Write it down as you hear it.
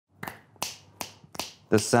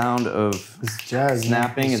The sound of jazz,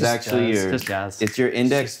 snapping is actually jazz. It's your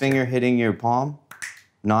index finger hitting your palm,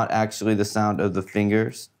 not actually the sound of the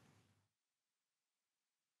fingers.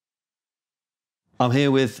 I'm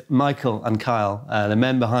here with Michael and Kyle, the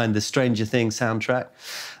men behind the Stranger Things soundtrack,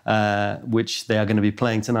 which they are going to be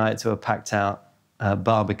playing tonight to a packed-out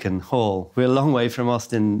Barbican Hall. We're a long way from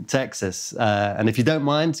Austin, Texas. And if you don't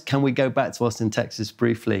mind, can we go back to Austin, Texas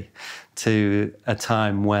briefly to a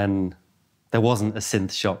time when there wasn't a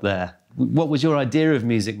synth shop there? What was your idea of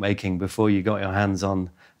music making before you got your hands on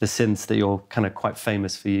the synths that you're kind of quite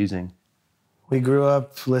famous for using? We grew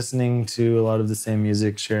up listening to a lot of the same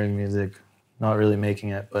music, sharing music, not really making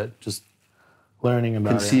it, but just learning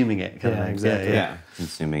about Consuming it. Yeah, exactly. Yeah,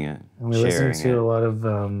 consuming it, and we listened to a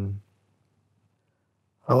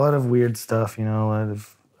lot of weird stuff, you know, a lot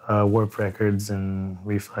of Warp Records and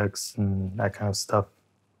Reflex and that kind of stuff.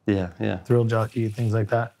 Yeah. Thrill Jockey, things like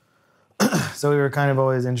that. So we were kind of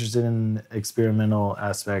always interested in the experimental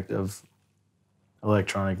aspect of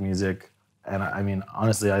electronic music. And I mean,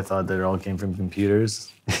 honestly, I thought that it all came from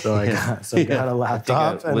computers. So I got a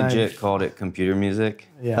laptop. I legit called it computer music.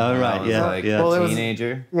 Yeah. Oh, right, I was a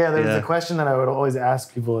teenager. There was a question that I would always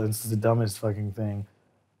ask people, and it's the dumbest fucking thing.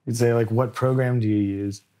 You'd say, like, what program do you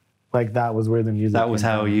use? Like, that was where the music That was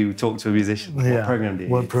came how from. you talk to a musician. Yeah. What program do you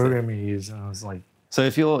use? What program you use? And I was like... So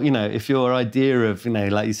if your idea of,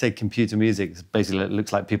 like you say, computer music, basically it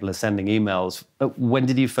looks like people are sending emails. But when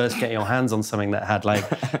did you first get your hands on something that had like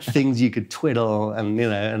things you could twiddle and,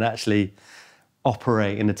 and actually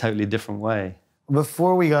operate in a totally different way?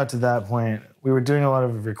 Before we got to that point, we were doing a lot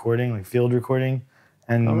of recording, like field recording,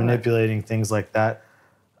 and manipulating things like that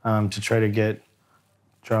to try to get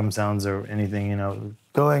drum sounds or anything,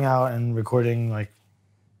 going out and recording like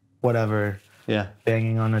whatever. Yeah,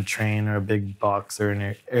 banging on a train or a big box or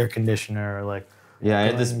an air conditioner or like... Yeah, I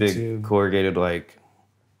had this big corrugated like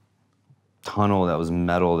tunnel that was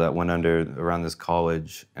metal that went under around this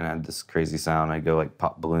college and had this crazy sound. I'd go like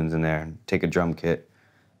pop balloons in there and take a drum kit.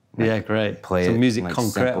 Yeah, great. Play so it. music like,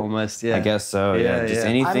 concrete simple. Almost, yeah. I guess so, yeah. Just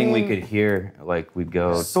anything we could hear, like we'd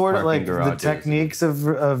go sort of like the techniques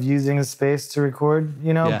of using a space to record,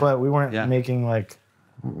 but we weren't making like...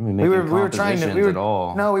 We were trying to at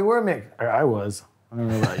all. No, we were making... I was. I don't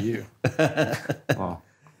know about you. Well,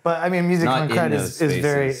 but I mean, music concrete is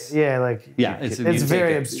very... it's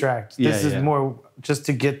very abstract. This is more just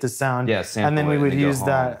to get the sound. Yeah, and then we would use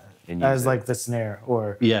that as like the snare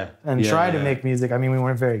or... And try to make music. I mean, we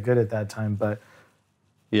weren't very good at that time, but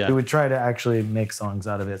we would try to actually make songs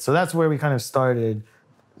out of it. So that's where we kind of started.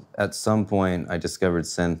 At some point, I discovered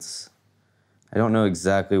synths. I don't know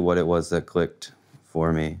exactly what it was that clicked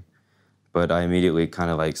for me, but I immediately kind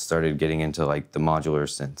of like started getting into like the modular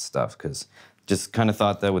synth stuff because just kind of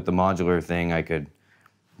thought that with the modular thing I could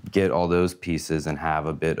get all those pieces and have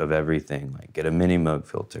a bit of everything, like get a mini Moog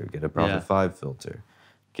filter, get a Prophet 5 filter,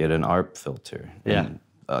 get an ARP filter. And,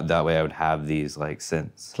 that way I would have these like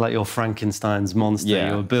synths. It's like your Frankenstein's monster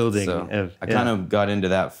you were building. So I kind of got into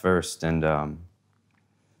that first, and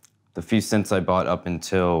the few synths I bought up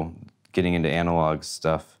until getting into analog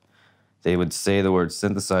stuff, they would say the word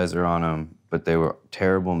synthesizer on them, but they were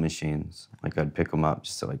terrible machines. Like I'd pick them up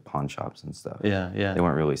just at like pawn shops and stuff. Yeah. They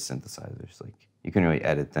weren't really synthesizers. Like you couldn't really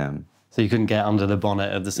edit them. So you couldn't get under the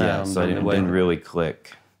bonnet of the sound. Yeah, so it didn't really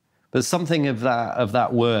click. But something of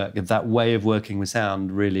that work, of that way of working with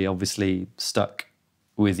sound, really obviously stuck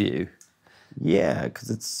with you. Yeah,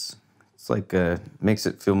 because it's like makes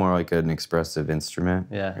it feel more like an expressive instrument.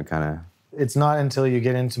 Yeah. It's not until you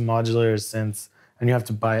get into modular synths and you have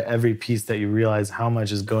to buy every piece that you realize how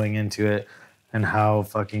much is going into it and how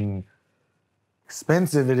fucking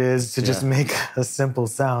expensive it is to just make a simple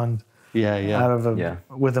sound out of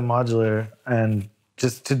with a modular, and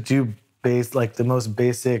just to do like the most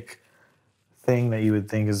basic thing that you would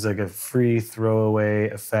think is like a free throwaway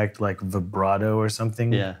effect like vibrato or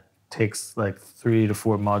something takes like 3 to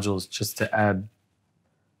 4 modules just to add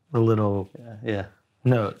a little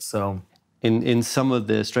note. So in some of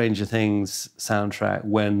the Stranger Things soundtrack,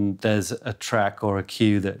 when there's a track or a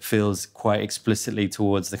cue that feels quite explicitly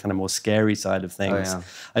towards the kind of more scary side of things,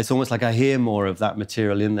 it's almost like I hear more of that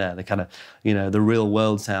material in there, the kind of, the real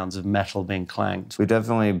world sounds of metal being clanked. We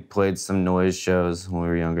definitely played some noise shows when we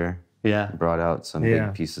were younger. Yeah. Brought out some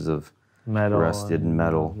big pieces of metal, rusted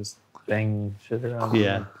metal. Just bang shit around.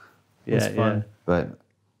 Yeah. It's fun. But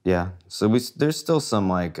so there's still some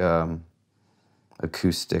like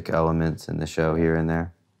acoustic elements in the show here and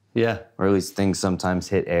there. Yeah. Or at least things sometimes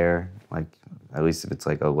hit air, like at least if it's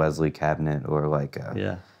like a Leslie cabinet or like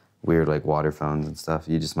weird like water phones and stuff.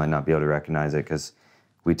 You just might not be able to recognize it because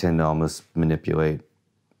we tend to almost manipulate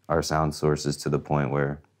our sound sources to the point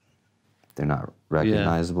where they're not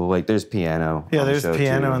recognizable. Like there's piano. Yeah, on the there's show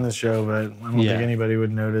piano too. on the show, but I don't think anybody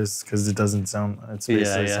would notice because it doesn't sound. It's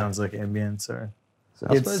basically sounds like ambience or. So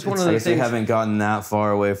I suppose one of I the guess we things. haven't gotten that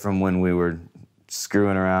far away from when we were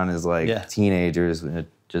screwing around as like teenagers,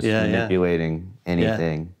 just manipulating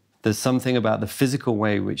anything. There's something about the physical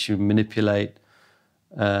way which you manipulate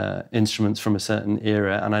instruments from a certain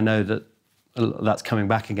era, and I know that that's coming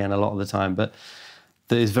back again a lot of the time, but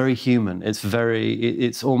that is very human.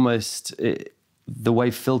 It's almost the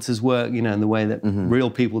way filters work, you know, and the way that real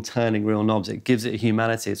people turning real knobs, it gives it a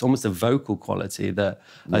humanity. It's almost a vocal quality that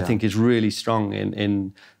I think is really strong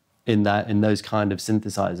in those kind of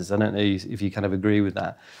synthesizers. I don't know if you kind of agree with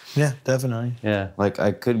that. Yeah, definitely. Yeah. Like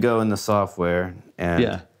I could go in the software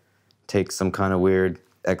and take some kind of weird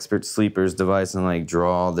expert sleepers device and like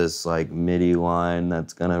draw this like MIDI line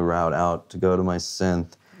that's gonna route out to go to my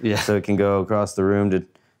synth. Yeah. So it can go across the room to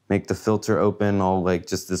make the filter open, all like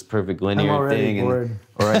just this perfect linear thing. Or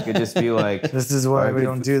I could just be like, this is why we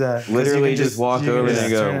don't do that. Literally just walk over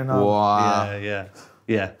and go, wow.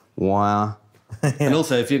 Yeah. Wow. And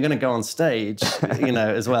also, if you're going to go on stage, you know,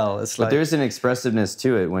 as well, it's like... But there's an expressiveness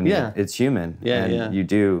to it when it's human. And you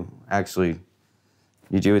do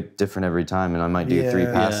it different every time. And I might do 3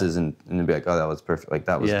 passes and then be like, oh, that was perfect. Like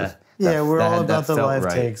that was... We're all about the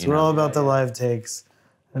live takes. We're all about the live takes.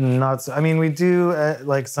 And not... I mean, we do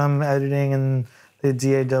like some editing and the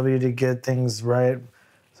DAW to get things right,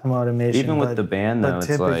 some automation. Even with the band, though, but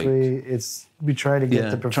typically, we try to get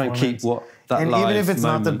the performance. Try and keep that and live even if it's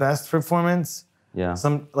moment. not the best performance,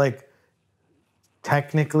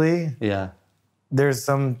 technically,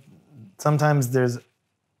 sometimes there's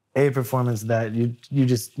a performance that you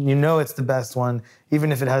it's the best one,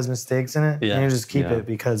 even if it has mistakes in it, and you just keep it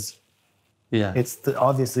because it's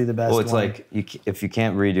obviously the best one. Well, it's like if you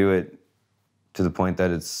can't redo it to the point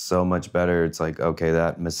that it's so much better, it's like, okay,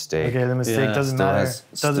 that mistake. Okay, the mistake doesn't matter.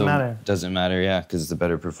 Doesn't matter. Doesn't matter, because it's a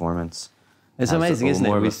better performance. It's amazing, isn't it?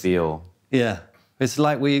 More of a feel. Yeah. It's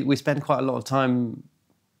like we spend quite a lot of time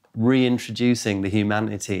reintroducing the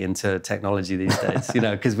humanity into technology these days, you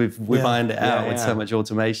know, because we find it out with so much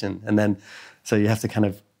automation. And then, so you have to kind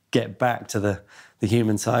of get back to the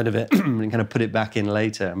human side of it and kind of put it back in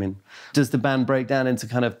later. I mean, does the band break down into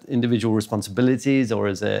kind of individual responsibilities, or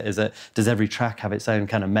does every track have its own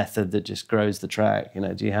kind of method that just grows the track? You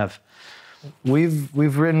know, do you have... We've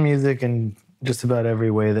written music in just about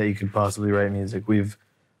every way that you could possibly write music. We've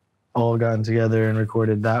all gotten together and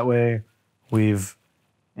recorded that way. We've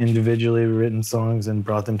individually written songs and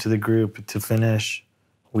brought them to the group to finish.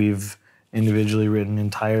 We've individually written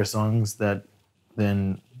entire songs that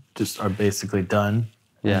then just are basically done,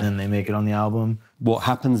 and then they make it on the album. What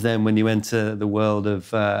happens then when you enter the world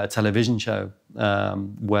of a television show,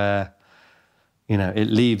 where, you know, it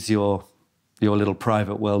leaves your little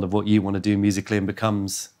private world of what you want to do musically and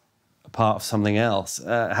becomes a part of something else?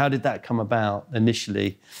 How did that come about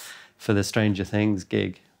initially for the Stranger Things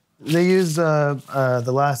gig? They used the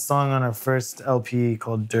last song on our first LP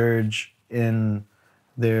called Dirge in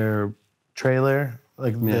their trailer.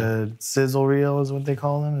 Like the sizzle reel is what they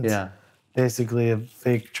call them. It's basically a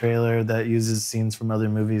fake trailer that uses scenes from other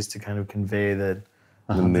movies to kind of convey the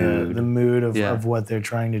mood of what they're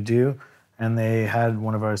trying to do. And they had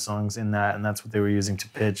one of our songs in that, and that's what they were using to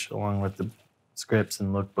pitch along with the scripts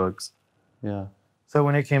and lookbooks. Yeah. So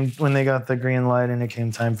when they got the green light and it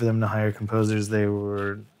came time for them to hire composers, they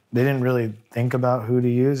didn't really think about who to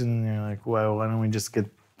use, and they're like, well, why don't we just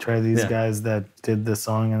try these guys that did the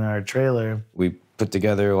song in our trailer. We put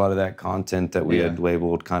together a lot of that content that we had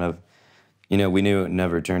labeled kind of, you know, we knew it would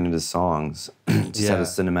never turn into songs. Just had a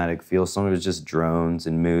cinematic feel. Some of it was just drones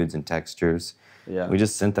and moods and textures. Yeah. We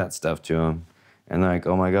just sent that stuff to them. And they're like,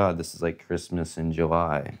 oh my God, this is like Christmas in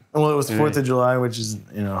July. Well, it was 4th of July, which is,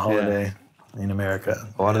 you know, a holiday in America.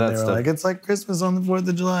 A lot of that stuff. Like, it's like Christmas on the 4th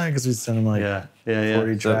of July, because we sent them like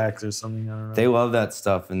 40 tracks or something. I don't know. They love that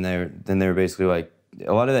stuff, and they were basically like,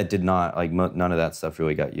 a lot of that did not, like, none of that stuff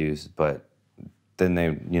really got used, but then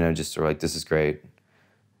they, you know, just were like, this is great.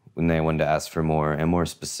 When they wanted to ask for more and more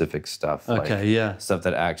specific stuff. Stuff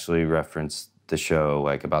that actually referenced the show,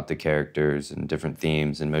 like about the characters and different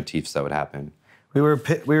themes and motifs that would happen. We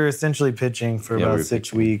were essentially pitching for about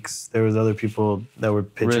 6 weeks. There was other people that were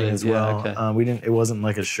pitching as well. It wasn't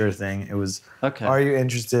like a sure thing. It was, are you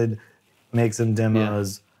interested? Make some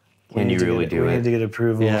demos. Can you really do it? We need to get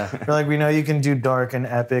approval. Yeah. We're like, we know you can do dark and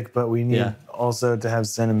epic, but we need also to have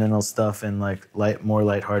sentimental stuff and like more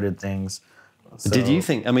lighthearted things. So, did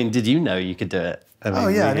you know you could do it?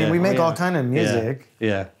 We make all kind of music.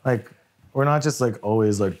 Yeah. Like, we're not just like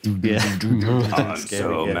always like I'm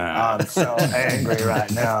so mad. I'm so angry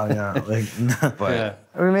right now. Yeah, like But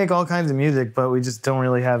we make all kinds of music, but we just don't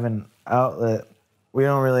really have an outlet. We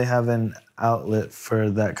don't really have an outlet for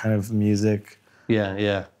that kind of music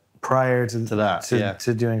Yeah. prior to that,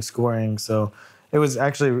 to doing scoring. So it was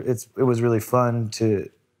actually it was really fun to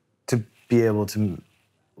be able to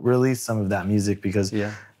release some of that music because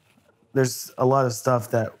there's a lot of stuff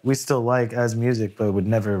that we still like as music, but would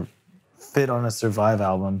never fit on a Survive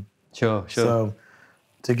album. Sure. So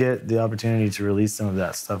to get the opportunity to release some of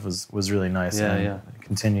that stuff was really nice. And it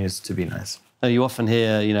continues to be nice. Now, you often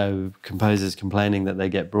hear, you know, composers complaining that they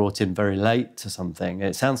get brought in very late to something.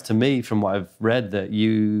 It sounds to me, from what I've read, that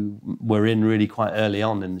you were in really quite early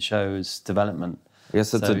on in the show's development. I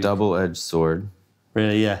guess it's a double-edged sword.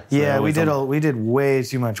 Really, yeah. So we did way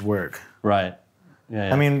too much work. Right.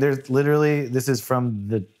 Yeah. I mean, there's literally, this is from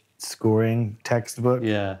the scoring textbook.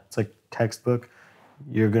 Yeah. It's like textbook.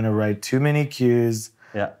 You're gonna write too many cues.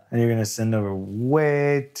 Yeah. And you're gonna send over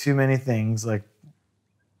way too many things. Like,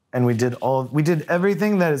 and we did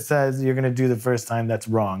everything that it says you're gonna do the first time that's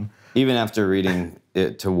wrong. Even after reading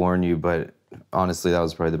it to warn you, but honestly, that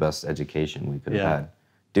was probably the best education we could have had.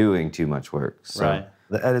 Doing too much work. So. Right.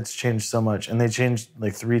 The edits changed so much, and they changed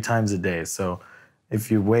like 3 times a day. So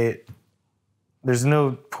if you wait, there's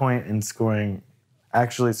no point in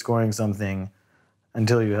actually scoring something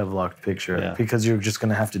until you have locked picture, because you're just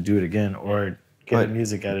gonna have to do it again or get a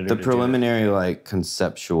music editor. The preliminary like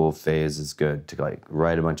conceptual phase is good to like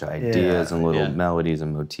write a bunch of ideas and little melodies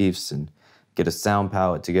and motifs and get a sound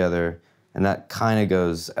palette together, and that kind of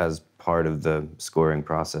goes as part of the scoring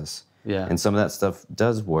process. Yeah. And some of that stuff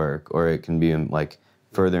does work, or it can be like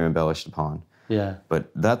further embellished upon. Yeah.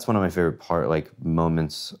 But that's one of my favorite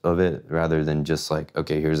moments of it, rather than just like,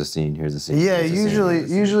 okay, here's a scene, here's a scene. Yeah,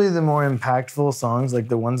 usually the more impactful songs, like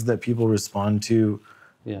the ones that people respond to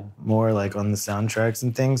more like on the soundtracks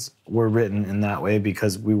and things, were written in that way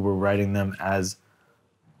because we were writing them as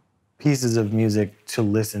pieces of music to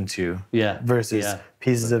listen to versus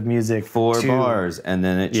pieces of music 4 bars and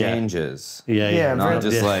then it changes. Not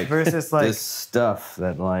just like versus like this stuff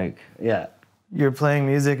that like you're playing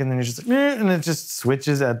music and then you're just like, meh, and it just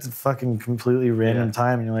switches at the fucking completely random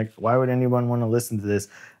time, and you're like, why would anyone want to listen to this?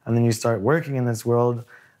 And then you start working in this world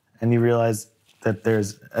and you realize that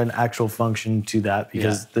there's an actual function to that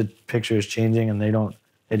because the picture is changing and they don't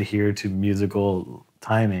adhere to musical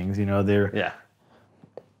timings, you know,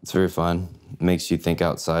 It's very fun. It makes you think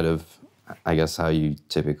outside of, I guess, how you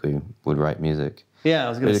typically would write music. Yeah, I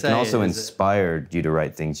was going to say. But it can also inspire you to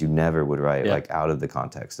write things you never would write, like out of the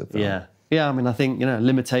context of film. Yeah, I mean, I think, you know,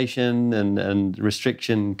 limitation and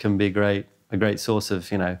restriction can be a great source of,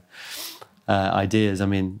 you know, ideas. I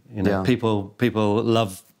mean, you know, people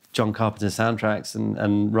love John Carpenter's soundtracks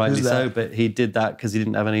and rightly so, but he did that because he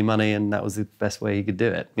didn't have any money and that was the best way he could do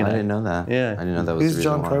it. You know? I didn't know that. Yeah. I didn't know that was Who's the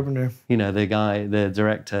reason John why. Carpenter? You know, the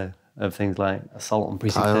director of things like Assault on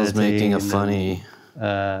Precinct 13. Kyle's making a funny...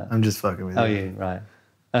 I'm just fucking with you. Oh, yeah, right.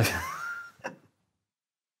 Okay.